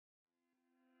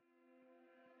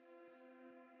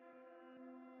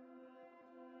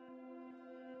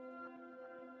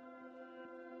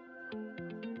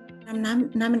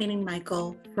I'm nominating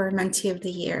Michael for Mentee of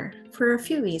the Year for a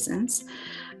few reasons.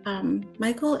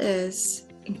 Michael is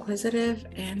inquisitive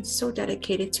and so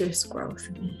dedicated to his growth.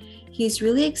 He's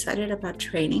really excited about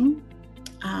training,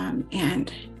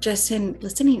 and just in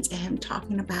listening to him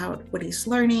talking about what he's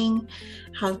learning,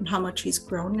 how much he's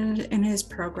grown in his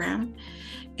program,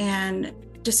 and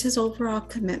just his overall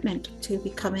commitment to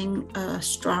becoming a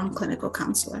strong clinical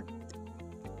counselor.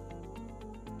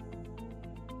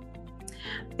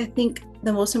 I think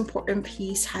the most important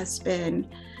piece has been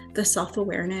the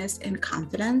self-awareness and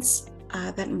confidence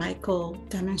that Michael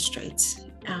demonstrates,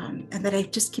 and that I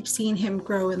just keep seeing him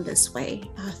grow in this way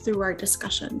through our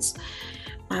discussions.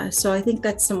 So I think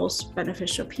that's the most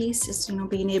beneficial piece, is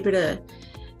being able to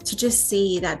just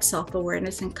see that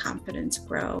self-awareness and confidence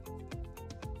grow.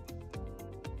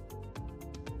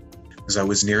 As I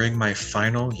was nearing my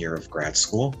final year of grad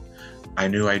school, I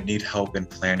knew I'd need help in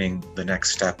planning the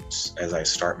next steps as I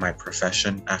start my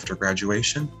profession after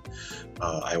graduation.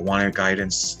 I wanted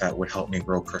guidance that would help me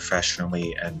grow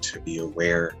professionally and to be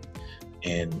aware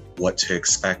in what to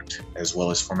expect, as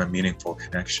well as form a meaningful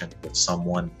connection with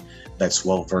someone that's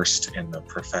well versed in the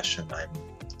profession I'm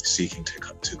seeking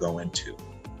to go into.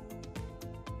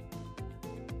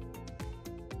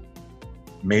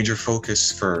 Major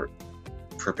focus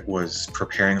was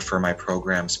preparing for my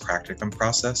program's practicum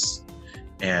process.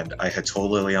 And I had told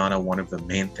Liliana one of the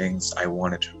main things I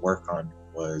wanted to work on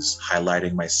was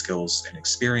highlighting my skills and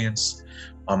experience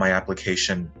on my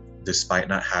application, despite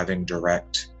not having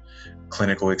direct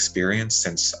clinical experience,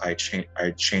 since I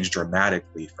changed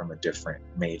dramatically from a different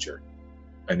major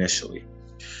initially.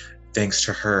 Thanks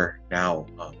to her, now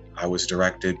I was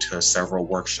directed to several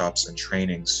workshops and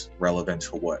trainings relevant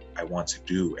to what I want to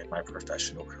do in my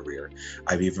professional career.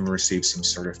 I've even received some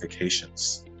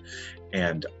certifications.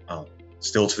 And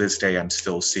still to this day, I'm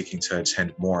still seeking to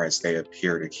attend more as they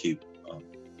appear to keep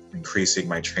increasing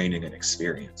my training and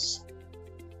experience.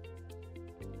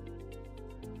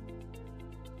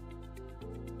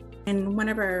 In one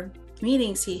of our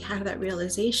meetings, he had that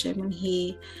realization when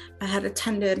he had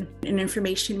attended an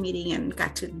information meeting and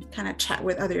got to kind of chat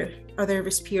with other of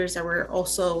his peers that were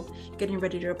also getting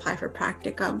ready to apply for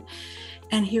practicum.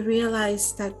 And he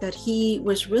realized that he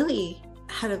was really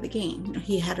ahead of the game.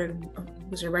 He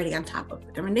was already on top of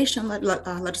recommendation,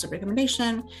 letters of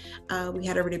recommendation. We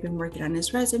had already been working on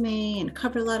his resume and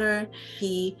cover letter.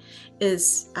 He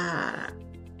is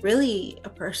really a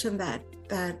person that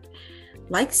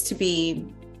likes to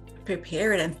be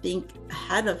prepared and think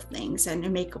ahead of things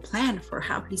and make a plan for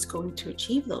how he's going to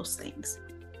achieve those things.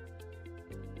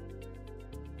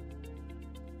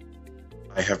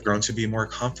 I have grown to be more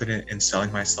confident in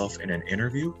selling myself in an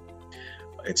interview.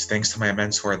 It's thanks to my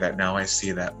mentor that now I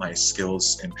see that my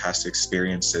skills and past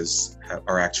experiences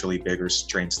are actually bigger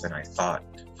strengths than I thought.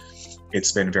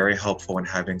 It's been very helpful in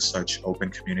having such open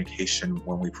communication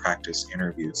when we practice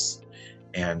interviews,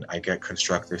 and I get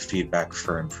constructive feedback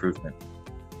for improvement.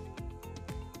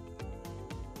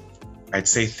 I'd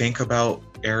say think about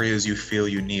areas you feel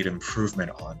you need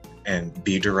improvement on and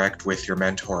be direct with your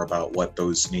mentor about what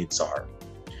those needs are.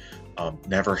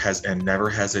 Never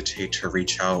hesitate to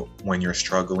reach out when you're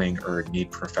struggling or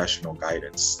need professional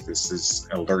guidance. This is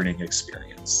a learning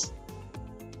experience.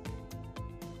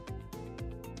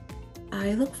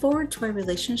 I look forward to our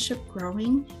relationship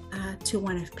growing to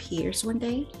one of peers one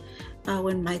day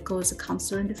when Michael is a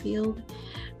counselor in the field.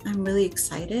 I'm really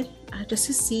excited just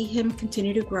to see him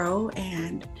continue to grow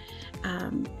and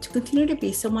to continue to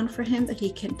be someone for him that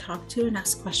he can talk to and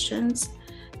ask questions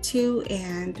to,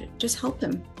 and just help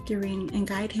him and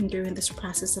guide him during this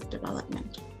process of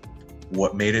development.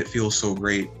 What made it feel so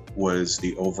great was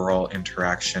the overall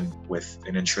interaction with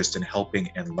an interest in helping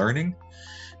and learning.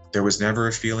 There was never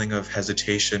a feeling of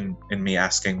hesitation in me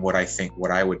asking what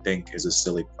I would think is a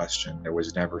silly question. There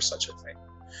was never such a thing.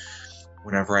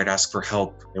 Whenever I'd ask for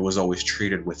help, it was always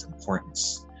treated with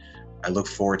importance. I look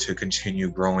forward to continue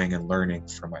growing and learning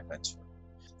from my mentor.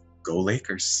 Go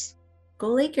Lakers! Go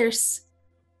Lakers!